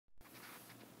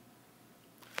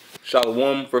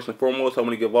Shalom, first and foremost, I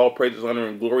want to give all praises, honor,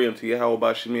 and glory unto Yahawah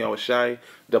Yahawah.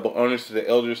 Double honors to the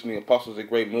elders and the apostles at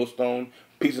Great Millstone.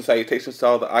 Peace and salutations to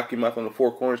all the Akimath on the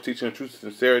four corners, teaching the truth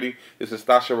and sincerity. This is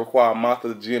Stasha Require Martha,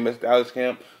 the GMS Dallas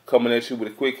Camp, coming at you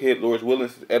with a quick hit. Lord's willing,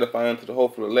 to edify unto the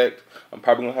hopeful elect. I'm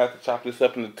probably going to have to chop this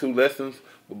up into 2 lessons,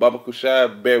 but Baba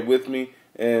Kushai, bear with me,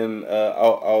 and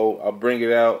I'll bring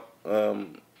it out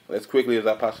as quickly as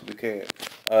I possibly can.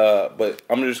 But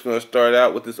I'm just going to start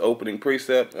out with this opening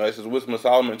precept. This is Wisdom of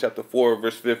Solomon, chapter 4,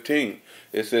 verse 15.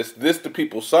 It says, "This the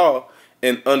people saw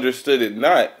and understood it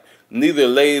not, neither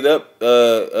laid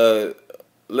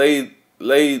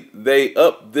they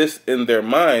up this in their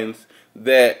minds,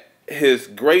 that his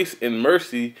grace and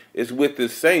mercy is with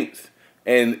his saints,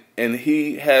 and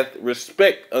he hath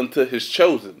respect unto his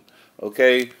chosen."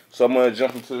 Okay, so I'm going to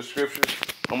jump into the scriptures.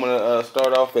 I'm going to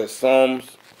start off at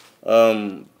Psalms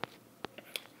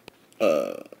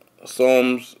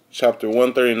chapter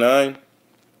 139.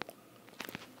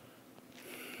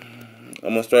 I'm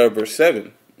gonna start at verse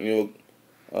 7.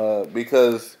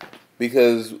 Because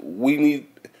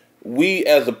we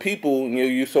as a people,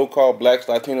 you so-called blacks,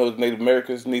 Latinos, Native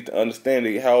Americans, need to understand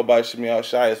that Yahawah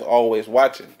Shai is always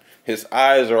watching. His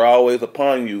eyes are always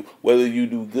upon you, whether you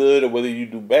do good or whether you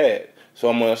do bad. So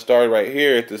I'm going to start right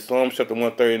here at the Psalms chapter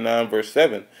 139, verse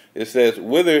 7. It says,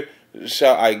 "Whither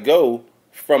shall I go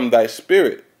from thy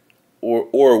spirit?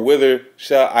 Or whither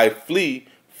shall I flee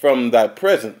from thy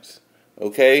presence?"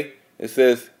 Okay? It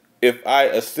says, "If I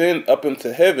ascend up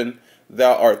into heaven,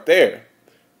 thou art there.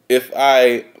 If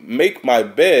I make my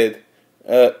bed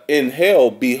in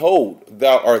hell, behold,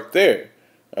 thou art there."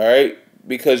 All right?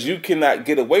 Because you cannot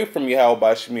get away from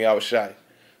Yahawah Shai.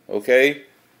 Okay?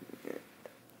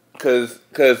 Because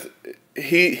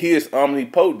he is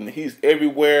omnipotent. He's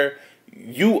everywhere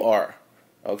you are.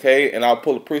 Okay? And I'll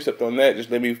pull a precept on that.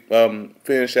 Just let me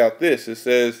finish out this. It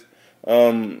says,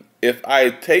 "If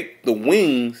I take the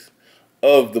wings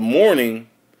of the morning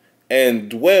and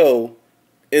dwell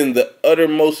in the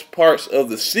uttermost parts of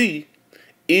the sea,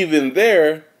 even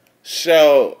there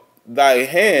shall thy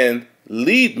hand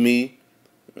lead me,"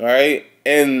 all right,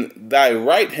 "and thy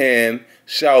right hand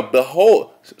shall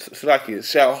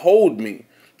shall hold me,"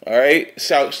 all right,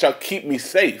 shall keep me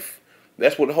safe.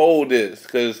 That's what hold is,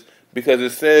 because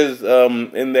it says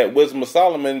in that Wisdom of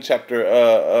Solomon chapter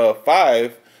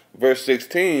 5 verse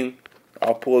 16.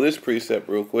 I'll pull this precept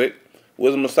real quick.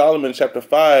 Wisdom of Solomon chapter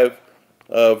 5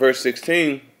 verse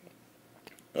 16.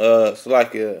 It's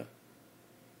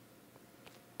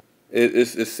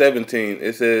 17.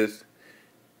 It says,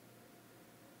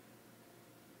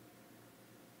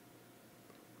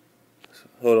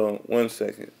 hold on 1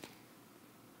 second.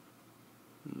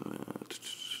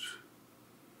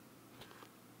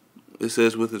 It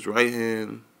says, "With his right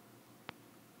hand."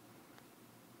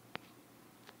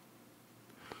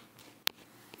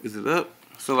 Is it up?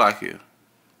 Salakia.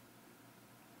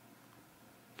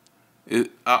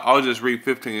 I'll just read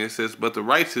 15. It says, "But the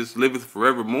righteous liveth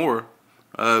forevermore.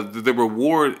 The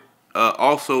reward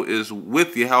also is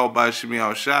with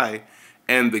Yahawah Shai,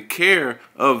 and the care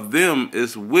of them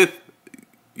is with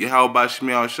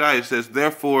Yahawah Shai." It says,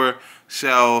 "Therefore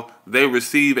shall they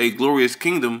receive a glorious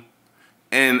kingdom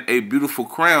and a beautiful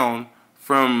crown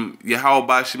from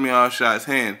Yahawah Shai's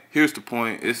hand." Here's the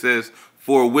point. It says,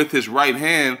 "For with his right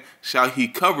hand shall he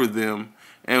cover them,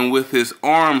 and with his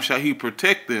arm shall he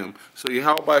protect them." So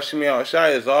Yahawah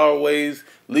Shai is always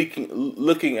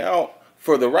looking out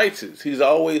for the righteous. He's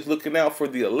always looking out for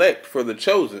the elect, for the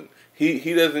chosen.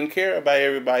 He doesn't care about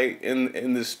everybody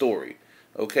in this story.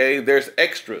 Okay? There's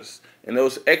extras, and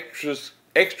those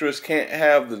extras can't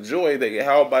have the joy that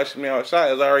Yahawah Shai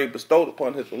has already bestowed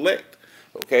upon his elect.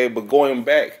 Okay? But going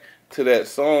back to that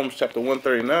Psalms chapter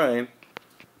 139,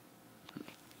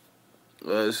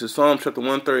 this is Psalm chapter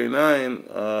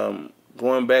 139,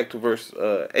 going back to verse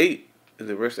 8. Is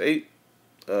it verse 8?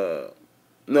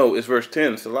 No, it's verse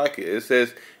 10. Salakia. It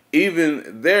says,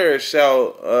 "Even there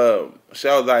shall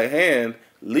thy hand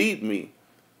lead me,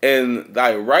 and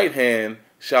thy right hand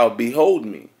shall behold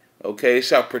me." Okay,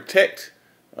 shall protect.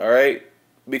 All right,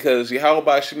 because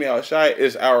Yahawah Shai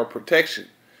is our protection.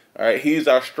 All right, he's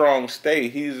our strong stay.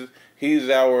 He's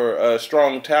our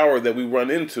strong tower that we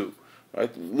run into. Right,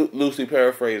 loosely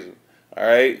paraphrasing. All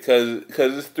right,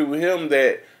 because it's through him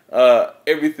that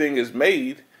everything is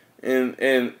made, and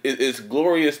it's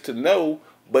glorious to know,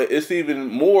 but it's even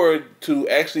more to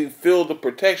actually feel the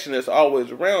protection that's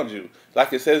always around you.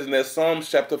 Like it says in that Psalms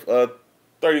chapter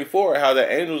 34, how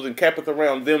the angels encampeth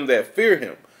around them that fear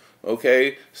him.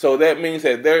 Okay, so that means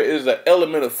that there is an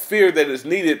element of fear that is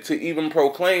needed to even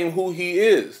proclaim who he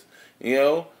is.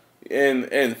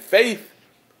 And faith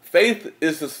Faith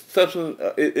is a substance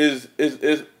is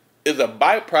a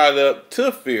byproduct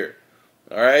to fear.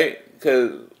 All right,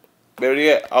 because better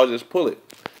yet, I'll just pull it.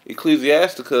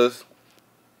 Ecclesiasticus,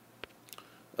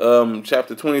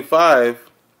 chapter 25.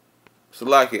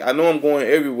 Salaki. I know I'm going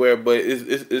everywhere, but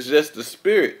it's just the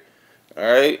spirit. All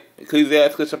right,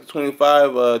 Ecclesiasticus chapter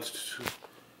 25,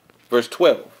 verse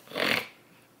 12.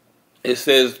 It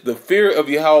says, "The fear of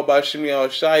Yahawah by Shem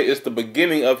Shai is the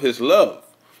beginning of His love."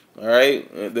 All right.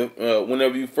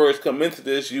 Whenever you first come into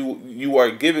this, you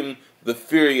are given the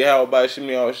fear of Yahawah by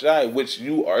Shem Shai, which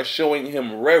you are showing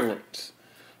Him reverence.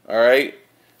 All right.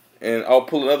 And I'll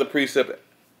pull another precept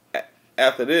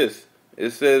after this.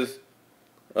 It says,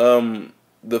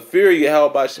 the fear of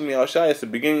Yahawah by Shem Shai is the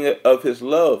beginning of His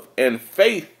love, and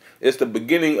faith is the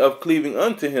beginning of cleaving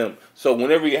unto Him. So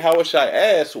whenever Yahawah Shai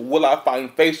asks, will I find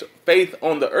faith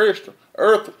on the earth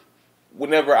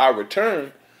whenever I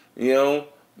return,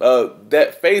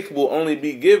 that faith will only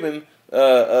be given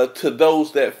to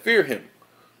those that fear Him.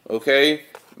 Okay?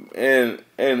 And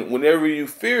whenever you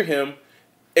fear Him,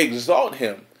 exalt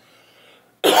Him.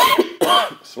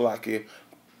 Slakia.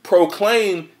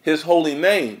 Proclaim His holy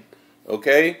name.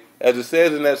 Okay? As it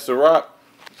says in that Sirach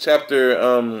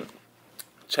chapter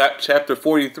chapter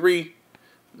 43,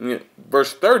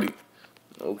 verse 30.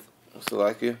 Okay.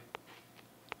 Slakia.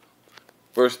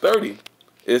 Verse 30.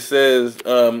 It says,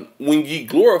 when ye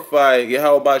glorify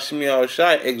Yahawah by Shem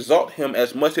Shai, exalt Him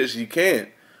as much as ye can.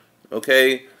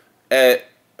 Okay?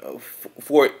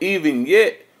 For even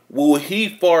yet will He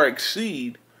far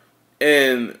exceed,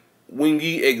 and when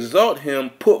ye exalt Him,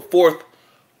 put forth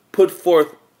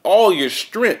all your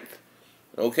strength.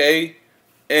 Okay?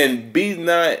 And be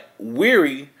not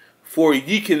weary, for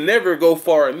ye can never go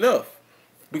far enough.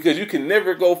 Because you can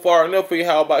never go far enough for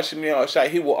Yahawah by Shem Shai.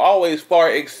 He will always far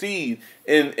exceed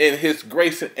in His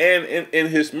grace and in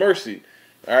His mercy.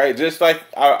 All right, just like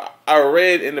I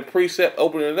read in the precept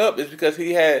opening it up, is because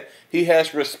He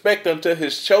has respect unto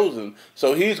His chosen.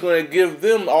 So He's going to give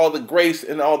them all the grace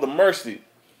and all the mercy.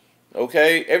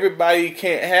 Okay, everybody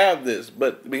can't have this,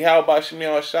 but Yahawah by Shem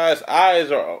Shai's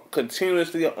eyes are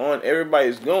continuously on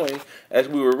everybody's going, as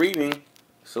we were reading,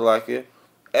 Salakia.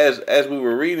 As we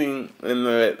were reading in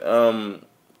that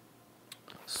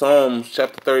Psalms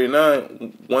chapter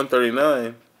 39,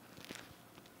 139,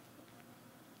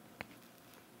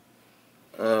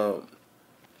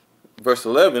 verse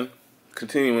 11,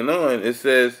 continuing on, it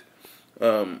says,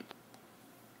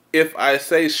 if I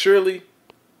say surely,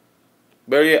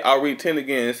 better yet, I'll read 10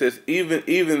 again. It says,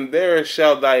 even there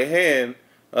shall thy hand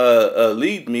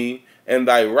lead me, and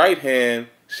thy right hand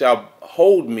shall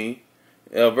hold me.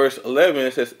 Verse 11,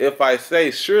 it says, if I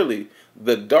say surely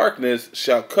the darkness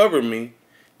shall cover me,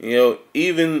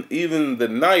 even the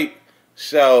night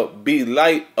shall be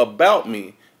light about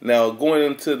me. Now, going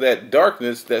into that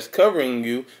darkness that's covering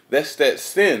you, that's that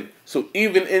sin. So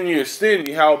even in your sin,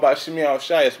 Yahawah by Shem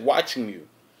Shai is watching you.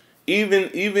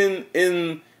 Even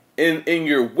in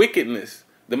your wickedness,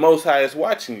 the Most High is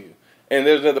watching you. And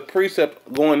there's another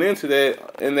precept going into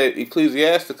that in that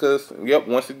Ecclesiasticus. Yep,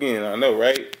 once again, I know,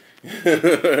 right?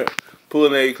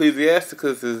 Pulling that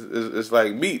Ecclesiasticus is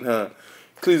like meat, huh?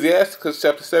 Ecclesiasticus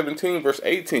chapter 17, verse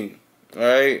 18. All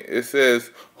right, it says,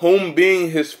 whom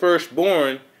being his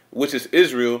firstborn, which is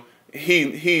Israel,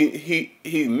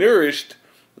 he nourished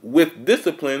with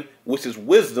discipline, which is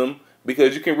wisdom,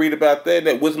 because you can read about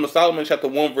that Wisdom of Solomon chapter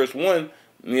 1 verse 1,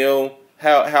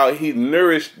 how he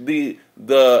nourished the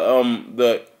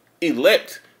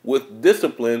elect with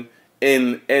discipline,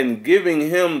 and giving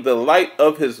him the light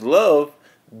of his love,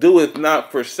 doeth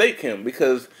not forsake him.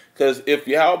 Because if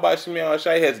Yahawah by Shem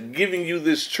Shai has given you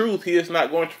this truth, He is not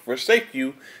going to forsake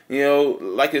you.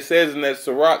 Like it says in that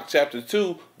Sirach chapter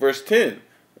 2 verse 10.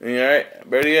 All right,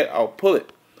 better yet, I'll pull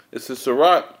it. It's the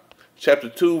Sirach chapter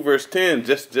 2 verse 10.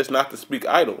 Just not to speak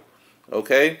idle.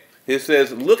 Okay, it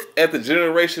says, look at the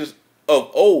generations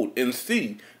of old and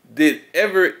see, did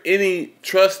ever any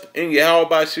trust in Yahawah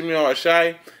by Shem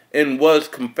Shai and was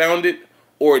confounded,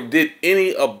 or did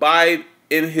any abide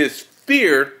in His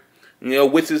fear,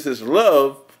 which is His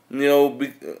love,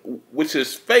 which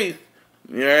is faith,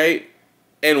 right,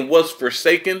 and was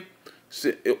forsaken?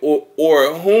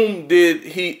 Or whom did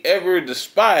He ever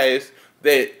despise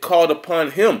that called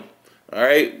upon Him? All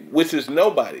right, which is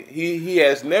nobody. He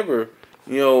has never,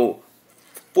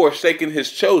 forsaken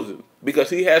His chosen, because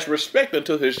He has respect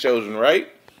unto His chosen, right?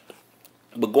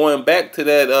 But going back to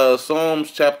that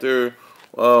Psalms chapter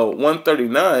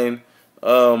 139,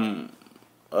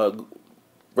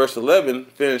 verse 11,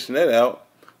 finishing that out,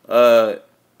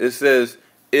 it says,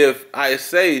 if I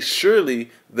say surely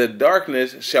the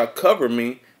darkness shall cover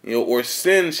me, or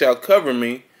sin shall cover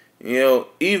me,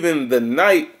 even the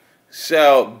night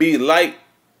shall be light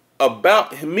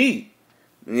about me,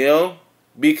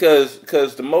 because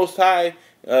the Most High,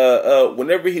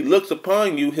 whenever He looks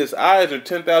upon you, His eyes are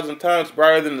 10,000 times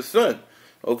brighter than the sun.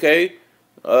 Okay,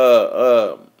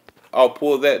 I'll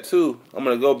pull that too. I'm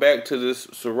gonna go back to this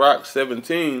Sirach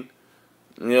 17,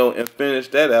 and finish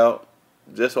that out,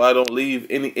 just so I don't leave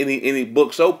any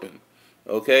books open.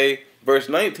 Okay, verse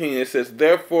 19, it says,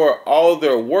 "Therefore all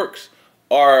their works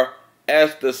are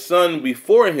as the sun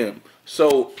before Him."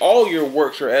 So all your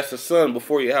works are as the sun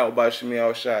before Yahawah B'Shem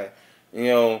Yahushai.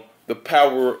 The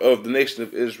power of the nation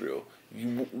of Israel.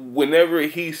 Whenever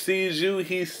He sees you,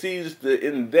 He sees the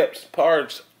in-depth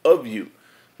parts of you.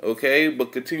 Okay,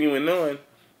 but continuing on,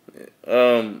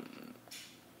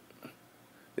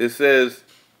 it says,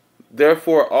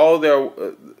 "Therefore all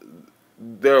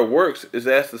their works is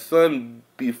as the sun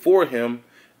before Him,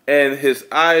 and His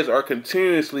eyes are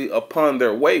continuously upon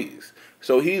their ways."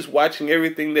 So He's watching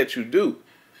everything that you do.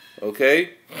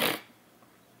 Okay?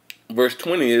 Verse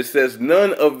 20, it says,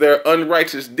 "None of their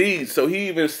unrighteous deeds." So He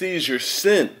even sees your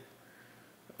sin.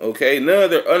 Okay? "None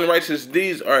of their unrighteous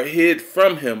deeds are hid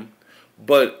from Him,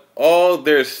 but all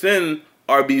their sin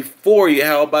are before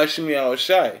Yahawah B'Shem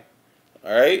Yahushai."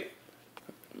 All right?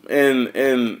 And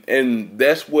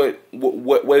that's what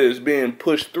is being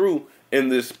pushed through in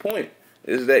this point,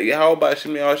 is that Yahawah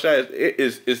B'Shem Yahushai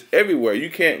is everywhere. You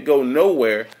can't go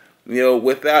nowhere,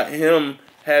 without Him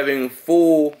having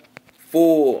full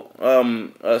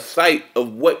sight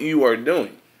of what you are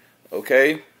doing.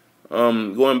 Okay,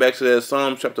 going back to that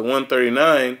Psalm chapter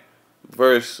 139,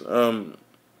 verse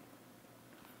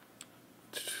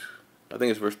I think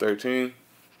it's verse 13.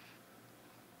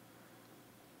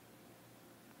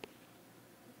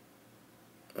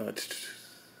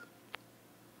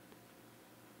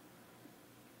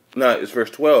 No, it's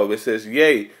verse 12. It says,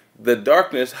 "Yea, the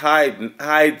darkness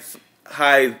hideth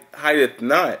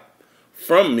not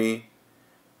from me,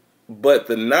 but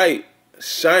the night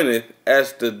shineth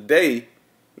as the day."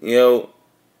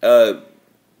 The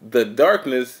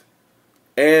darkness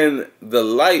and the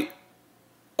light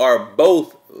are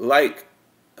both alike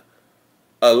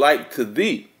to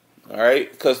thee. All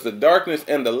right, because the darkness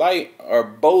and the light are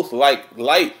both like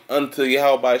light unto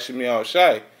Yahawah B'Shem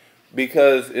Yahushai,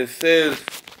 because it says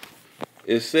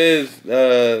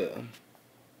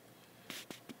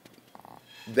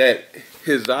that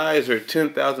His eyes are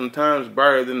 10,000 times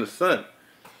brighter than the sun,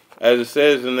 as it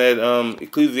says in that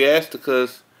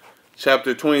Ecclesiasticus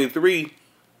chapter 23,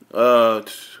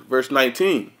 verse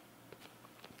 19.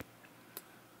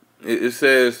 It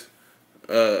says,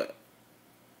 it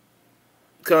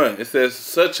says,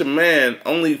 "Such a man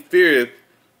only feareth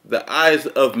the eyes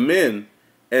of men,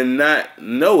 and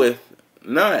knoweth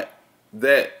not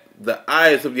that the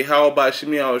eyes of Yahawah B'Shem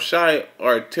Yahushai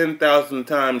are 10,000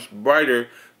 times brighter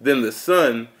than the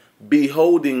sun,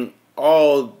 beholding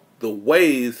all the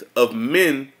ways of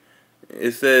men,"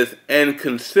 it says, "and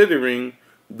considering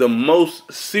the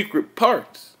most secret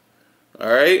parts."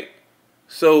 All right?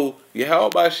 So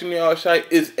Yahawah B'Shem Yahushai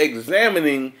is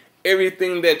examining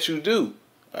everything that you do.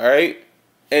 All right?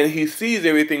 And He sees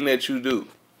everything that you do.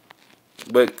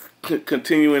 But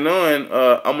continuing on,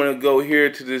 I'm going to go here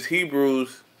to this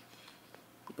Hebrews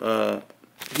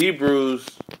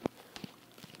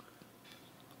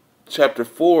chapter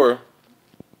 4,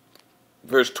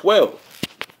 verse 12.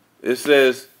 It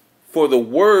says, "For the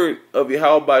word of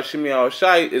Yahawah B'Shem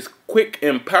Yahushai is quick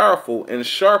and powerful, and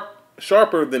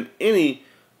sharper than any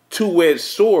two-edged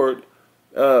sword,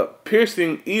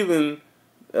 piercing even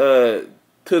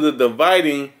to the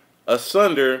dividing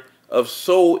asunder of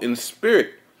soul and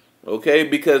spirit." Okay,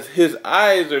 because His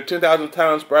eyes are 10,000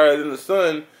 times brighter than the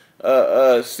sun,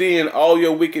 seeing all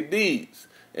your wicked deeds.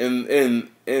 And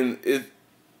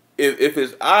if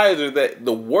His eyes are that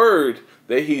the word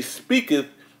that He speaketh,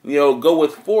 go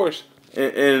with force,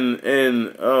 and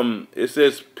it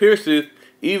says, "pierceth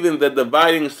even the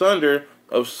dividing sunder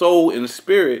of soul and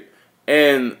spirit,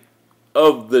 and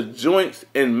of the joints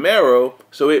and marrow."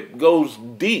 So it goes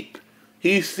deep.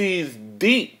 He sees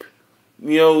deep.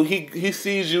 He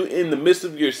sees you in the midst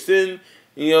of your sin,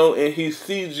 and He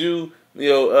sees you,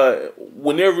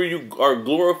 whenever you are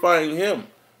glorifying Him.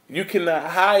 You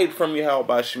cannot hide from Yahawah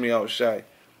B'Shem Yahushai.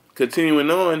 Continuing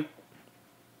on,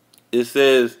 it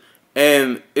says,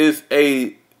 "And is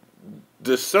a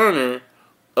discerner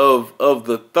of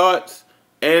the thoughts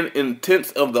and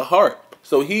intents of the heart."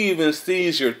 So He even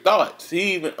sees your thoughts.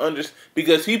 He even understands,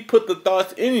 because He put the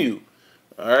thoughts in you.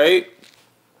 All right.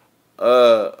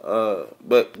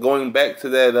 But going back to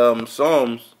that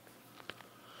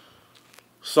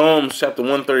Psalms chapter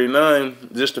 139,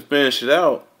 just to finish it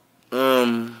out.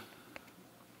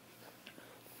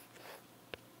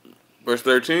 Verse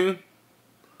 13.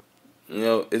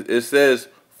 It says,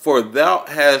 "For thou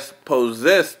hast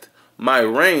possessed my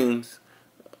reins."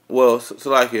 Well, so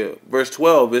like here, verse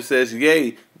 12, it says,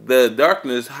 "Yea, the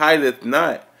darkness hideth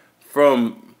not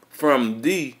from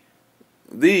thee,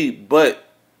 but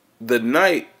the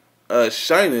night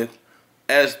shineth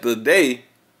as the day.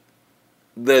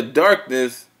 The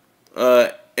darkness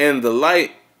and the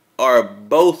light are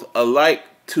both alike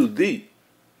to thee."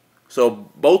 So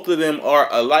both of them are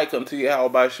alike unto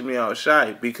Yahawah Shemi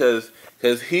Shai, because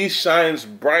he shines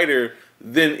brighter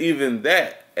than even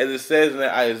that. As it says in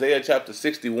Isaiah chapter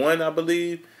 61, I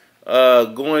believe,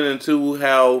 going into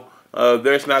how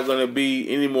there's not going to be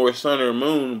any more sun or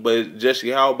moon, but just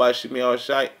Yahawah Shemi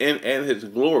Shai and his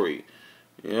glory.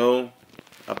 I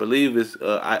believe it's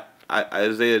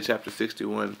Isaiah chapter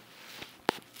 61.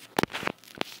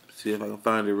 See if I can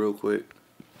find it real quick.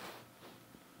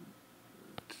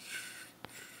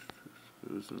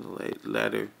 It was in the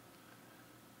latter. It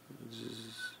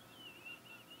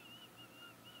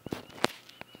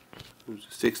was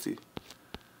 60.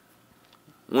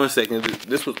 1 second.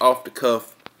 This was off the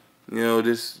cuff.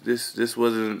 This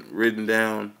wasn't written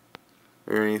down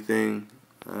or anything.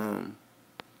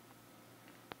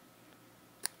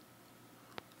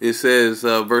 It says,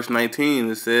 verse 19.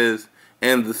 It says,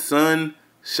 "And the sun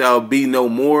shall be no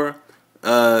more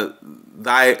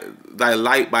thy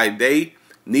light by day,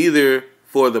 neither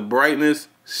for the brightness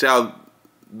shall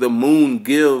the moon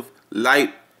give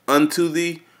light unto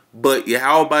thee, but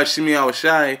Yahawah Shemi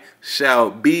Shai shall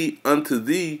be unto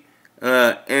thee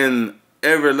an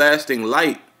everlasting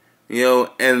light,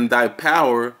 and thy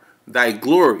power, thy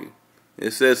glory."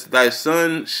 It says, "Thy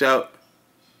sun shall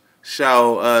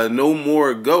no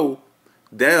more go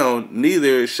down,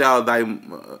 neither shall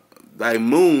thy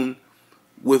moon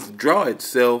withdraw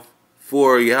itself,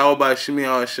 for Yahawah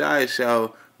Shemi Shai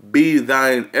shall be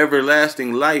thine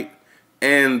everlasting light,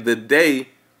 and the day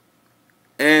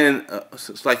and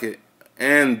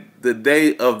the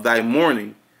day of thy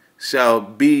mourning shall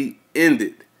be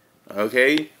ended."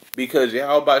 Okay, because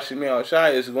Yahawah Shemi Shai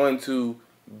is going to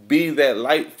be that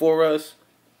light for us,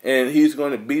 and he's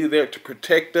going to be there to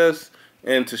protect us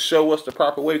and to show us the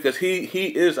proper way, because he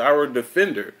is our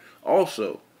defender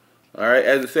also. All right,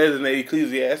 as it says in the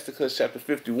Ecclesiasticus chapter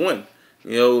 51.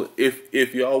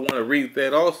 If y'all want to read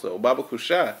that also, Baba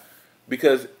Kushai,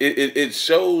 because it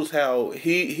shows how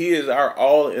he is our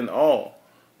all in all.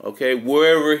 Okay,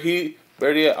 wherever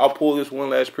I'll pull this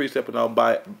one last precept and I'll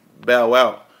bow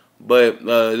out. But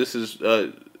this is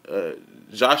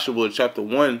Joshua chapter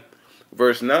 1,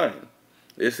 verse 9.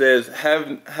 It says,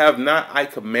 Have not I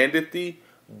commanded thee?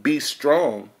 Be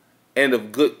strong and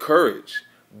of good courage.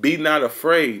 Be not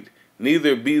afraid,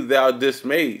 neither be thou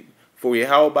dismayed. For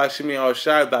Yahawah Shemi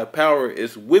Shai, thy power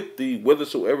is with thee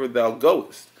whithersoever thou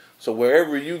goest. So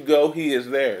wherever you go, he is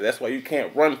there. That's why you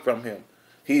can't run from him.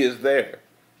 He is there.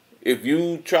 If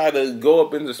you try to go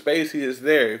up into space, he is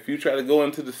there. If you try to go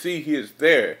into the sea, he is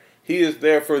there. He is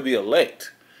there for the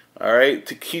elect. All right,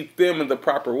 to keep them in the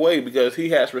proper way, because he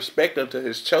has respect unto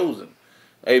his chosen.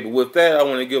 Hey, but with that, I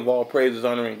want to give all praises,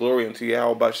 honor, and glory unto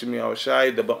Yahawah Shemi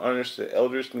Shai, double honors to the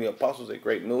elders and the apostles at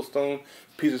Great Millstone.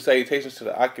 Peace and salutations to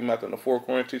the Akimat and the Four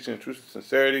Corners, teaching the truth and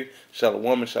sincerity.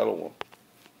 Shalom and shalom.